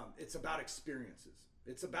 It's about experiences.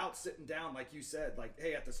 It's about sitting down, like you said, like,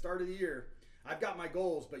 hey, at the start of the year, I've got my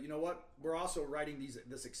goals, but you know what? We're also writing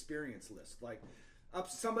this experience list. Like,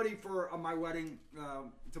 somebody for my wedding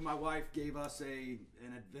to my wife gave us an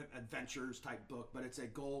adventures type book, but it's a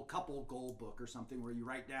couple goal book or something where you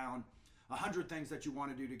write down 100 things that you want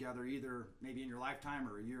to do together, either maybe in your lifetime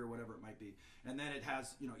or a year or whatever it might be. And then it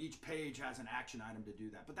has, each page has an action item to do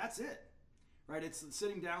that. But that's it, right? It's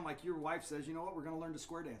sitting down like your wife says, you know what, we're going to learn to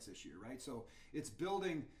square dance this year, right? So it's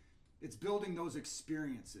building those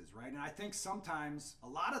experiences, right? And I think sometimes, a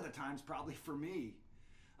lot of the times, probably for me,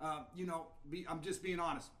 I'm just being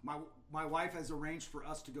honest. My wife has arranged for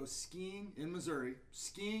us to go skiing in Missouri.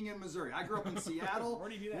 I grew up in Seattle, Where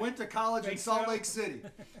do you do that? went to college in Salt Lake City.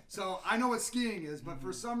 So I know what skiing is, but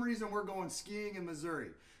for some reason we're going skiing in Missouri.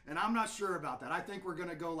 And I'm not sure about that. I think we're going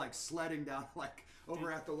to go like sledding down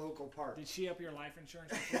over at the local park. Did she up your life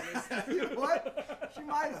insurance before this? You know what? She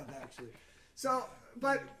might have actually. So,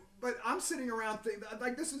 but I'm sitting around thinking,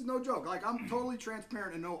 like, this is no joke. Like, I'm totally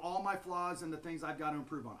transparent and know all my flaws and the things I've got to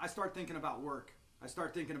improve on. I start thinking about work. I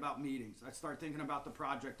start thinking about meetings. I start thinking about the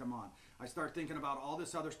project I'm on. I start thinking about all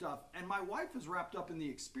this other stuff. And my wife is wrapped up in the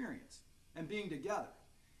experience and being together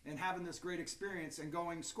and having this great experience and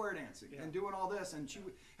going square dancing and doing all this. And she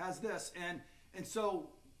has this. And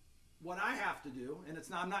so what I have to do, and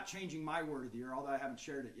I'm not changing my word of the year, although I haven't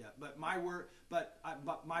shared it yet, but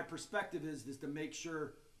my perspective is to make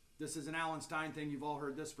sure. This is an Alan Stein thing. You've all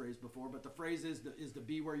heard this phrase before, but the phrase is to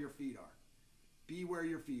be where your feet are. Be where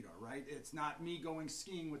your feet are, right? It's not me going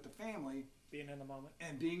skiing with the family. Being in the moment.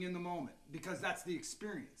 And being in the moment, because that's the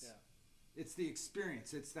experience. Yeah. It's the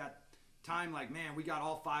experience. It's that time like, man, we got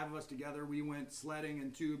all 5 of us together. We went sledding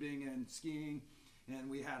and tubing and skiing, and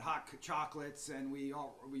we had hot chocolates, and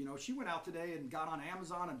she went out today and got on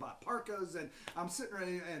Amazon and bought parkas, and I'm sitting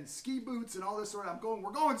there and ski boots and all this sort of,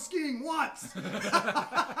 we're going skiing once.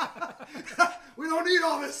 We don't need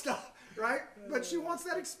all this stuff, right? But she wants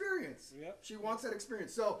that experience. Yep. She wants that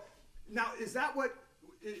experience. So now, is that what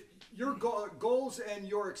your goals and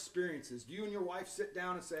your experiences? Do you and your wife sit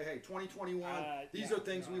down and say, hey, 2021, these are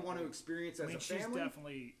things we want to experience as a family? She's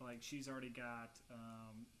definitely, she's already got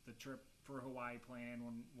the trip for Hawaii plan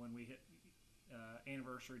when we hit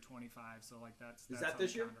anniversary 25. So that's is that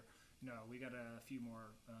this year? Calendar. No, we got a few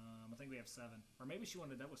more. I think we have 7, or maybe she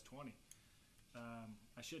wanted that was 20.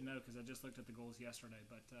 I should know because I just looked at the goals yesterday.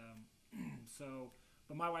 But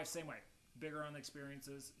but my wife's same way. Bigger on the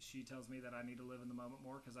experiences. She tells me that I need to live in the moment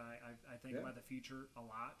more because I think about the future a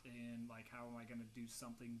lot and how am I going to do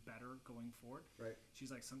something better going forward. Right. She's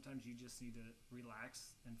like, sometimes you just need to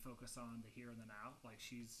relax and focus on the here and the now.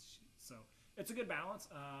 So it's a good balance.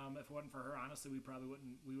 If it wasn't for her, honestly, we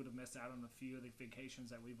would have missed out on a few of the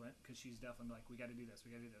vacations that we went because she's definitely like, we got to do this.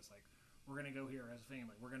 Like, we're going to go here as a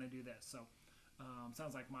family. We're going to do this. So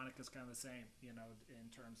sounds like Monica's kind of the same, in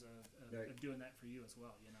terms of doing that for you as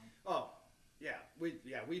well, Oh, yeah,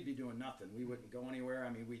 we'd be doing nothing. We wouldn't go anywhere.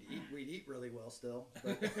 I mean, we'd eat really well still,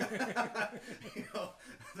 but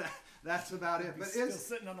that's about it. But still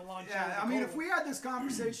sitting on the lawn chair. Yeah, I mean, if we had this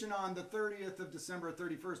conversation on the 30th of December,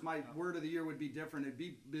 31st, my word of the year would be different. It'd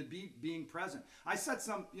be being present. I said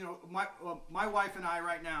my wife and I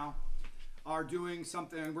right now are doing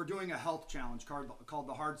something. We're doing a health challenge called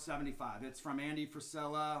the Hard 75. It's from Andy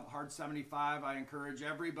Frisella, Hard 75. I encourage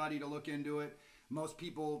everybody to look into it. Most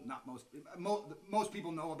people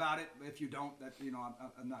know about it. If you don't, that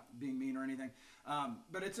I'm not being mean or anything.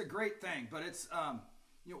 But it's a great thing. But it's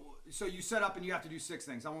so you set up and you have to do 6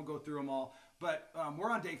 things. I won't go through them all. But we're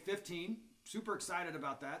on day 15. Super excited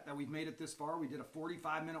about that we've made it this far. We did a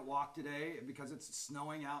 45-minute walk today because it's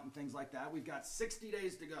snowing out and things like that. We've got 60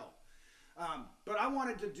 days to go. But I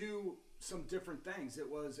wanted to do some different things.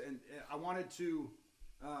 I wanted to.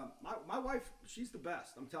 My wife, she's the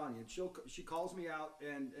best. I'm telling you. She calls me out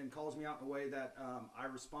and calls me out in a way that I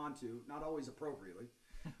respond to, not always appropriately,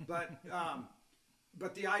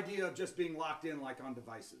 but the idea of just being locked in like on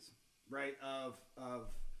devices, right? Of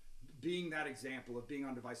being that example of being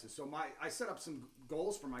on devices. So I set up some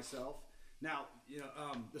goals for myself. Now,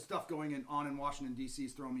 the stuff going on in Washington D.C.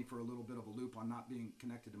 is throwing me for a little bit of a loop on not being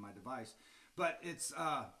connected to my device, but it's.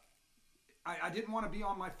 I didn't want to be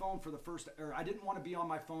on my phone for the first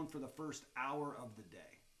hour of the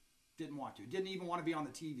day. Didn't want to. Didn't even want to be on the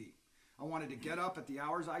TV. I wanted to get up at the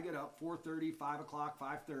hours I get up, 4:30, 5 o'clock,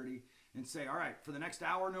 5:30, and say, all right, for the next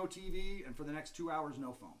hour, no TV, and for the next 2 hours,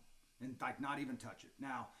 no phone, and not even touch it.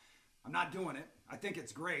 Now, I'm not doing it. I think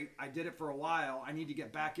it's great. I did it for a while. I need to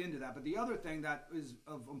get back into that. But the other thing that is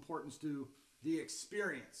of importance to the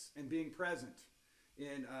experience and being present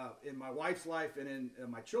in my wife's life and in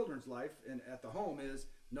my children's life and at the home is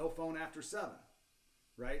no phone after 7,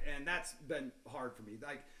 right? And that's been hard for me.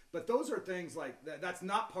 Like, but those are things like that's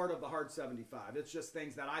not part of the hard 75. It's just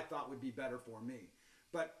things that I thought would be better for me.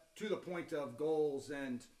 But to the point of goals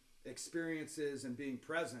and experiences and being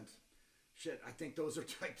present, shit, I think those are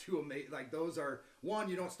like two amazing. Like those are one.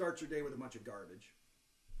 You don't start your day with a bunch of garbage.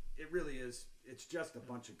 It really is. It's just a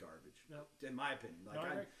bunch of garbage, in my opinion. Like no,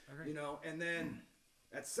 I agree. You know, and then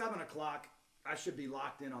at 7 o'clock, I should be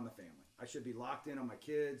locked in on the family. I should be locked in on my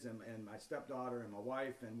kids and my stepdaughter and my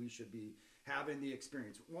wife, and we should be having the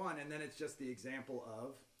experience. One, and then it's just the example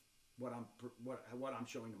of what I'm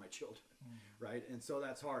showing to my children, right? And so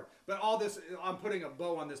that's hard. But all this, I'm putting a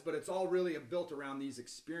bow on this, but it's all really built around these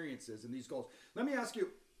experiences and these goals. Let me ask you,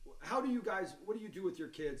 what do you do with your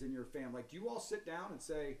kids and your family? Like, do you all sit down and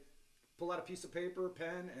say, pull out a piece of paper,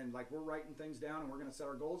 pen, and like we're writing things down and we're going to set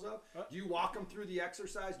our goals up? Do you walk them through the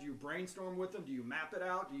exercise? Do you brainstorm with them? Do you map it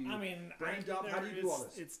out? Do you brain dump? How do you do all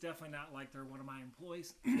this? It's definitely not like they're one of my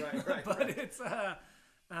employees. Right. But it's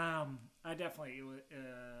I definitely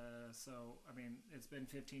so I mean it's been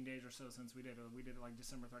 15 days or so since we did it like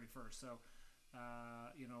December 31st. So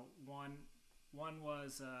you know, one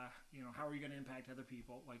was you know, how are you going to impact other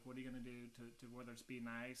people? Like, what are you going to do to whether it's be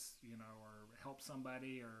nice, you know, or help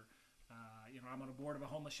somebody, or you know, I'm on a board of a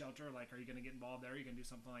homeless shelter. Like, are you going to get involved there? Are you going to do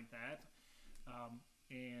something like that?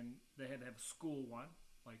 And they had to have a school one.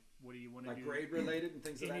 Like, what do you want to do? Like grade related and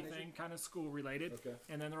things of that nature? Anything kind of school related. Okay.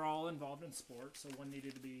 And then they're all involved in sports. So one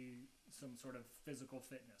needed to be some sort of physical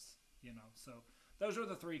fitness, you know. So those are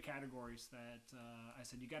the 3 categories that I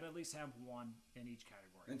said you got to at least have one in each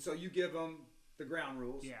category. And so you give them the ground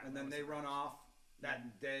rules, and then they run off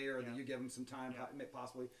that day, or you give them some time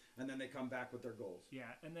possibly, and then they come back with their goals.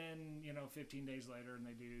 Yeah, and then, you know, 15 days later, and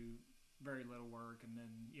they do very little work, and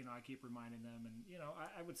then, you know, I keep reminding them, and, you know,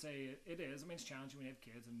 I would say it is. I mean, it's challenging when you have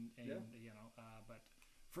kids, and you know, but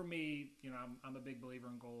for me, you know, I'm a big believer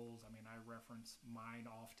in goals. I mean, I reference mine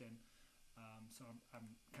often, so I'm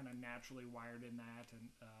kind of naturally wired in that, and,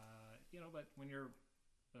 you know, but when you're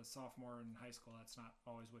a sophomore in high school, that's not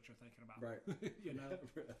always what you're thinking about. Right. You know,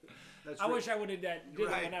 That's I wish I would have did it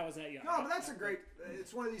when I was that young. No, but that's a great.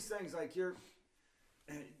 It's one of these things. Like your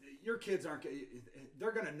kids aren't.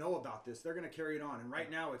 They're going to know about this. They're going to carry it on. And right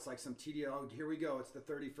now, it's like some TDO. Oh, here we go. It's the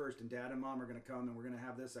 31st, and Dad and Mom are going to come, and we're going to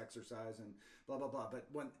have this exercise, and blah blah blah. But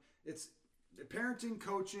when it's parenting,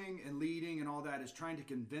 coaching, and leading, and all that is trying to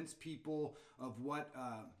convince people of what.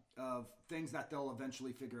 Of things that they'll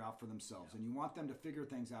eventually figure out for themselves. And you want them to figure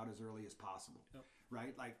things out as early as possible,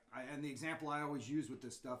 right? Like, and the example I always use with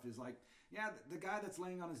this stuff is like, the guy that's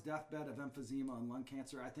laying on his deathbed of emphysema and lung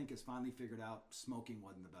cancer, I think has finally figured out smoking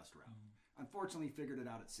wasn't the best route. Unfortunately, he figured it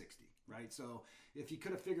out at 60, right? So if he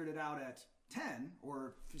could have figured it out at 10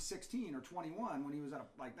 or 16 or 21 when he was at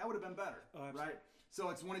that would have been better, right? So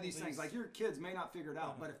it's one of these things, like your kids may not figure it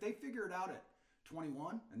out, but if they figure it out at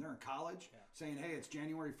 21 and they're in college saying, hey, it's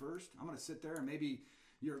January 1st, I'm going to sit there, and maybe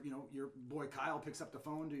your boy Kyle picks up the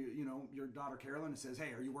phone to your daughter Carolyn and says,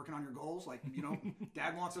 hey, are you working on your goals? Like,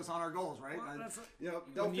 Dad wants us on our goals, right? Well,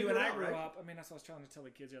 when you and I grew up, I mean, that's what I was trying to tell the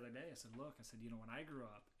kids the other day. I said, look, when I grew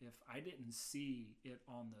up, if I didn't see it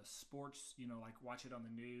on the sports, like watch it on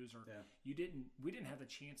the news, or we didn't have the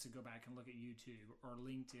chance to go back and look at YouTube or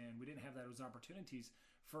LinkedIn. We didn't have those opportunities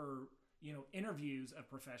for interviews of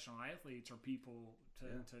professional athletes or people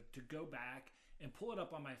to go back and pull it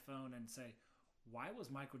up on my phone and say, why was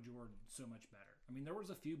Michael Jordan so much better? I mean, there was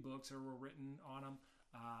a few books that were written on him.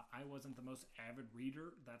 I wasn't the most avid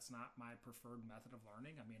reader. That's not my preferred method of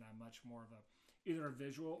learning. I mean, I'm much more of either a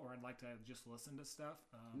visual, or I'd like to just listen to stuff.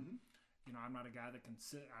 I'm not a guy that can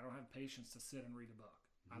sit. I don't have patience to sit and read a book.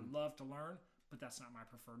 I love to learn, but that's not my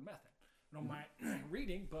preferred method. I don't mind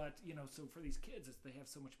reading, but so for these kids, they have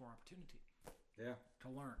so much more opportunity. To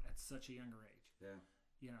learn at such a younger age.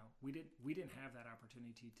 We didn't have that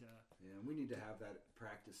opportunity to. Yeah, we need to have that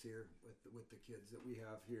practice here with the kids that we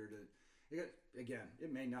have here. Again,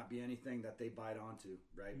 it may not be anything that they bite onto,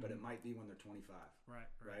 right? But it might be when they're 25,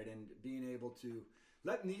 right? And being able to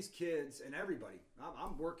letting these kids and everybody.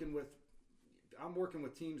 I'm working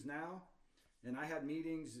with teams now, and I had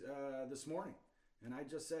meetings this morning. And I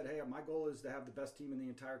just said, hey, my goal is to have the best team in the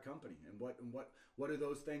entire company. And what do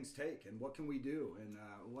those things take? And what can we do? And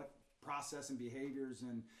what process and behaviors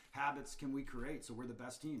and habits can we create so we're the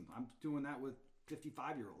best team? I'm doing that with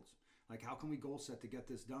 55-year-olds. Like, how can we goal set to get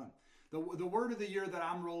this done? The word of the year that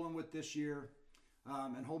I'm rolling with this year,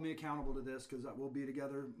 and hold me accountable to this because we'll be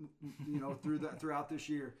together, throughout this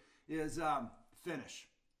year, is finish.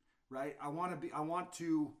 Right? I want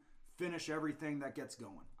to finish everything that gets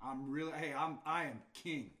going. I am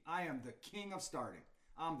king. I am the king of starting.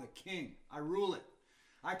 I'm the king. I rule it.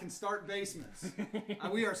 I can start basements.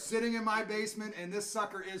 We are sitting in my basement, and this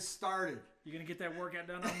sucker is started. You're going to get that workout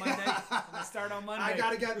done on Monday? I'm going to start on Monday. I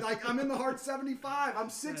got to get, I'm in the Heart 75. I'm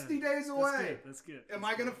 60 days away. That's good. Am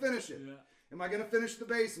I going to finish it? Yeah. Am I going to finish the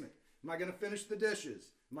basement? Am I going to finish the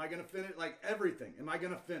dishes? Am I going to finish, everything? Am I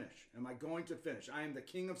going to finish? Am I going to finish? I am the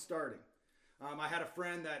king of starting. I had a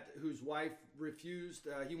friend whose wife refused.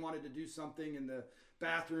 He wanted to do something in the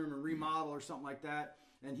bathroom or remodel or something like that.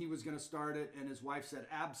 And he was going to start it, and his wife said,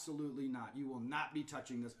 absolutely not. You will not be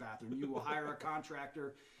touching this bathroom. You will hire a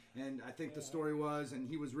contractor. And I think the story was, and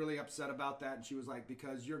he was really upset about that. And she was like,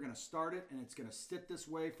 because you're going to start it, and it's going to sit this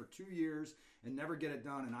way for 2 years and never get it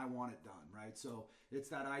done, and I want it done, right? So it's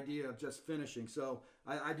that idea of just finishing. So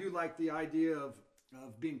I do like the idea of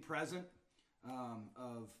being present,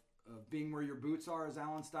 of being where your boots are, as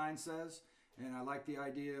Alan Stein says. And I like the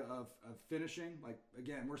idea of finishing. Like,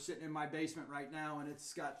 again, we're sitting in my basement right now, and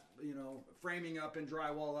it's got, framing up and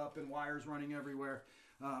drywall up and wires running everywhere.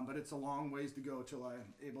 But it's a long ways to go till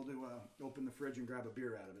I'm able to open the fridge and grab a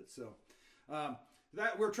beer out of it. So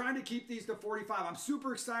that we're trying to keep these to 45. I'm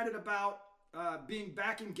super excited about being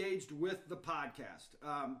back engaged with the podcast.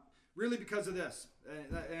 Really because of this.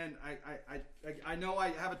 And I know I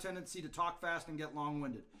have a tendency to talk fast and get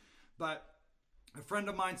long-winded. But a friend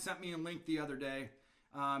of mine sent me a link the other day.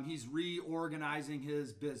 He's reorganizing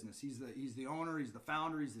his business. He's the owner. He's the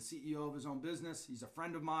founder. He's the CEO of his own business. He's a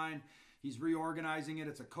friend of mine. He's reorganizing it.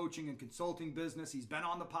 It's a coaching and consulting business. He's been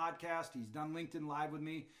on the podcast. He's done LinkedIn Live with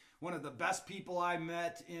me. One of the best people I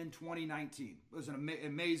met in 2019. It was an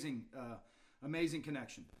amazing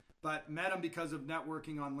connection. But met him because of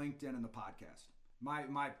networking on LinkedIn and the podcast.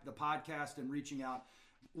 The podcast and reaching out.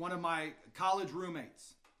 One of my college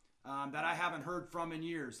roommates that I haven't heard from in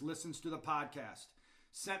years listens to the podcast.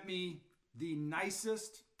 Sent me the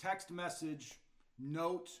nicest text message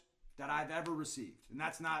note that I've ever received. And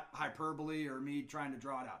that's not hyperbole or me trying to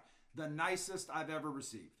draw it out. The nicest I've ever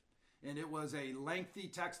received. And it was a lengthy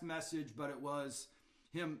text message, but it was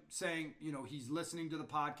him saying, he's listening to the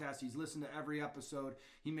podcast. He's listened to every episode.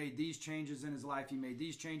 He made these changes in his life. He made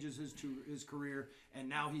these changes to his career. And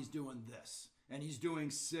now he's doing this. And he's doing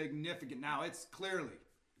significant. Now, it's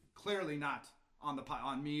clearly not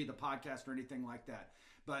on me, the podcast, or anything like that.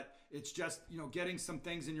 But it's just, getting some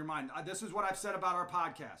things in your mind. This is what I've said about our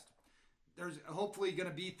podcast. There's hopefully going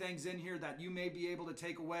to be things in here that you may be able to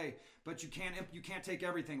take away, but you can't take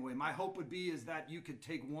everything away. My hope would be is that you could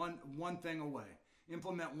take one thing away,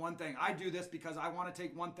 implement one thing. I do this because I want to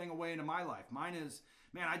take one thing away into my life. Mine is,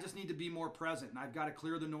 man, I just need to be more present, and I've got to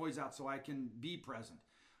clear the noise out so I can be present.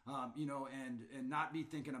 And not be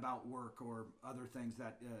thinking about work or other things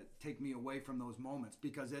that take me away from those moments,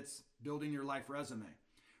 because it's building your life resume,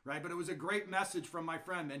 right? But it was a great message from my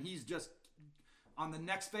friend, and he's just on the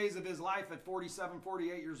next phase of his life at 47,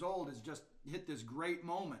 48 years old, has just hit this great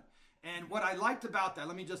moment. And what I liked about that,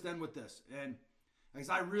 let me just end with this, and because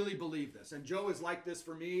I really believe this, and Joe is like this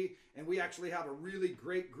for me, and we actually have a really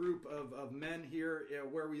great group of men here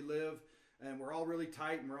where we live. And we're all really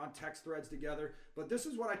tight, and we're on text threads together. But this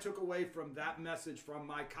is what I took away from that message from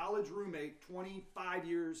my college roommate, 25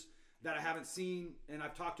 years, that I haven't seen, and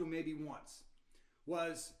I've talked to him maybe once,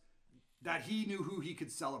 was that he knew who he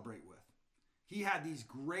could celebrate with. He had these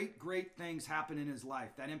great, great things happen in his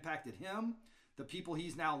life that impacted him, the people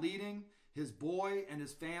he's now leading, his boy, and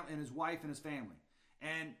his and his wife and his family.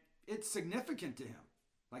 And it's significant to him.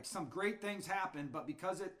 Like, some great things happened, but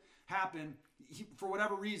because it happened, for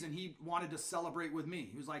whatever reason, he wanted to celebrate with me.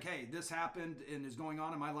 He was like, hey, this happened and is going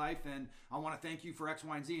on in my life, and I want to thank you for X,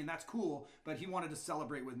 Y, and Z, and that's cool, but he wanted to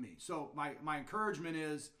celebrate with me. So my encouragement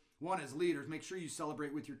is, one, as leaders, make sure you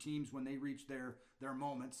celebrate with your teams when they reach their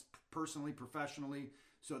moments, personally, professionally,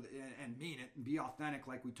 and mean it, and be authentic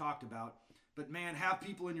like we talked about. But man, have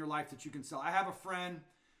people in your life that you can sell. I have a friend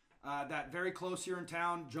that very close here in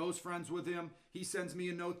town. Joe's friends with him. He sends me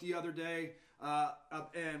a note the other day,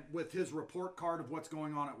 and with his report card of what's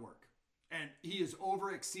going on at work. And he is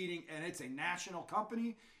over exceeding, and it's a national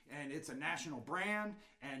company, and it's a national brand,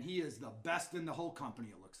 and he is the best in the whole company,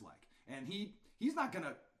 it looks like. And he's not going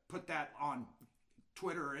to put that on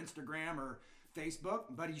Twitter or Instagram or Facebook,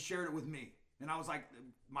 but he shared it with me. And I was like,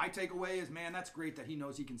 my takeaway is, man, that's great that he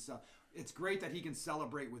knows he can sell. It's great that he can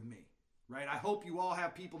celebrate with me, right? I hope you all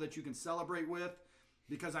have people that you can celebrate with,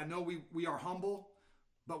 because I know we are humble.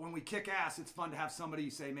 But when we kick ass, it's fun to have somebody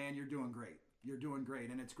say, man, you're doing great. you're doing great.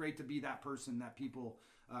 And it's great to be that person that people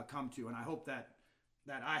come to. And I hope that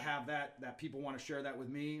I have that people want to share that with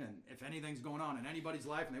me. And if anything's going on in anybody's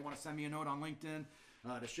life and they want to send me a note on LinkedIn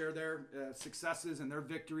to share their successes and their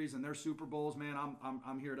victories and their Super Bowls, man,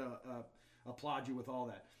 I'm here to applaud you with all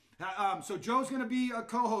that. So Joe's going to be a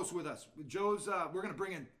co-host with us. We're going to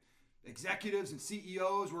bring in executives and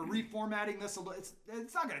CEOs. We're reformatting this a little.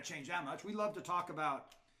 It's not going to change that much. We love to talk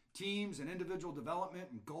about teams and individual development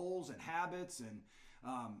and goals and habits and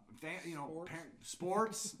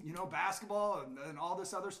sports, basketball and all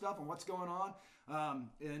this other stuff and what's going on.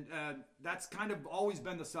 And that's kind of always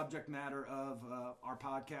been the subject matter of our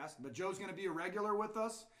podcast. But Joe's going to be a regular with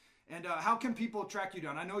us. And how can people track you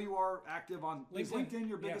down? I know you are active on LinkedIn. Is LinkedIn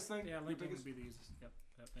your biggest thing? Yeah, LinkedIn would be the easiest. Yep,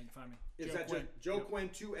 they can find me. Is that Quinn. Joe Quinn,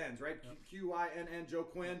 2 N's, right? Yep. Quinn, Joe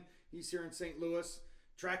Quinn. He's here in St. Louis.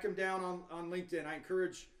 Track him down on LinkedIn. I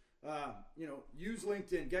encourage, use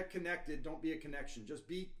LinkedIn. Get connected. Don't be a connection. Just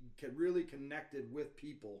be really connected with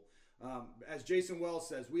people. As Jason Wells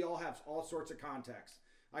says, we all have all sorts of contacts.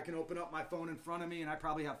 I can open up my phone in front of me, and I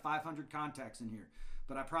probably have 500 contacts in here.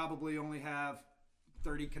 But I probably only have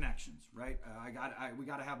 30 connections, right? We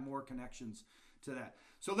got to have more connections to that.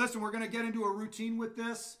 So listen, we're going to get into a routine with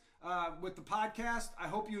this, with the podcast. I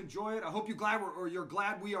hope you enjoy it. I hope you're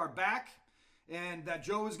glad we are back and that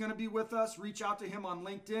Joe is going to be with us. Reach out to him on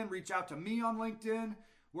LinkedIn. Reach out to me on LinkedIn.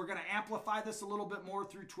 We're going to amplify this a little bit more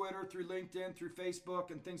through Twitter, through LinkedIn, through Facebook,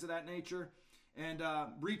 and things of that nature. And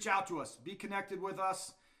reach out to us. Be connected with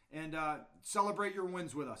us and celebrate your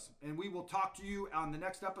wins with us. And we will talk to you on the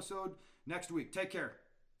next episode next week. Take care.